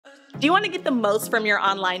Do you want to get the most from your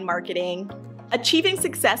online marketing? Achieving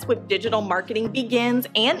success with digital marketing begins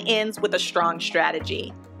and ends with a strong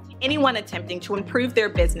strategy. Anyone attempting to improve their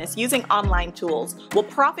business using online tools will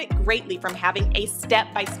profit greatly from having a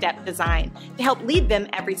step-by-step design to help lead them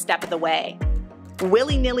every step of the way.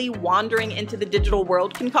 Willy-nilly wandering into the digital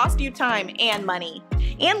world can cost you time and money,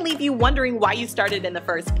 and leave you wondering why you started in the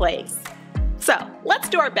first place. So let's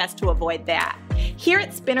do our best to avoid that. Here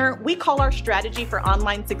at Spynr, we call our strategy for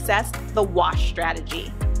online success the WASH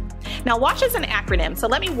strategy. Now, WASH is an acronym, so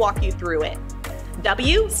let me walk you through it.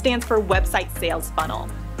 W stands for Website Sales Funnel.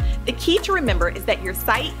 The key to remember is that your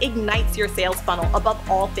site ignites your sales funnel above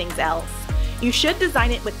all things else. You should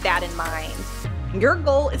design it with that in mind. Your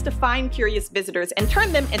goal is to find curious visitors and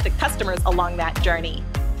turn them into customers along that journey.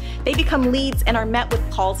 They become leads and are met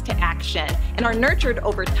with calls to action and are nurtured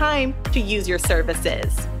over time to use your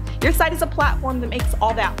services. Your site is a platform that makes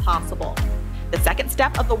all that possible. The second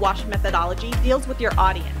step of the WASH methodology deals with your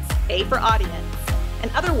audience, A for audience.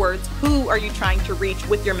 In other words, who are you trying to reach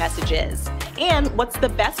with your messages? And what's the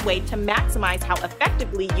best way to maximize how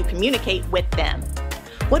effectively you communicate with them?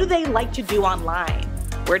 What do they like to do online?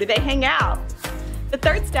 Where do they hang out? The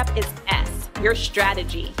third step is S, your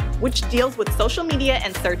strategy, which deals with social media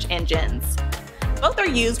and search engines. Both are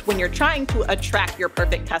used when you're trying to attract your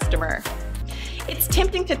perfect customer. It's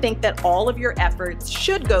tempting to think that all of your efforts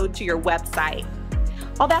should go to your website.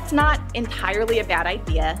 While that's not entirely a bad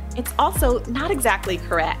idea, it's also not exactly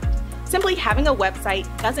correct. Simply having a website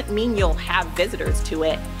doesn't mean you'll have visitors to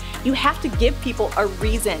it. You have to give people a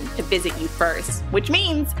reason to visit you first, which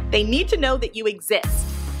means they need to know that you exist.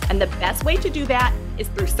 And the best way to do that is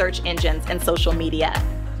through search engines and social media.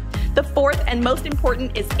 The fourth and most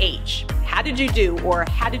important is H. How did you do, or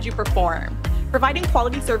how did you perform? Providing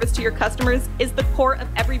quality service to your customers is the core of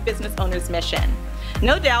every business owner's mission.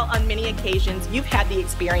 No doubt on many occasions you've had the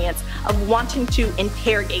experience of wanting to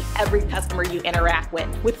interrogate every customer you interact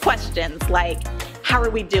with questions like, how are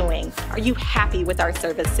we doing? Are you happy with our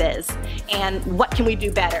services? And what can we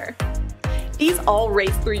do better? These all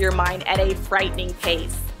race through your mind at a frightening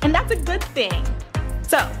pace, and that's a good thing.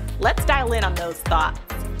 So let's dial in on those thoughts.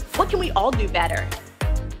 What can we all do better?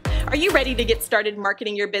 Are you ready to get started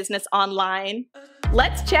marketing your business online?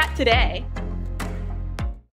 Let's chat today.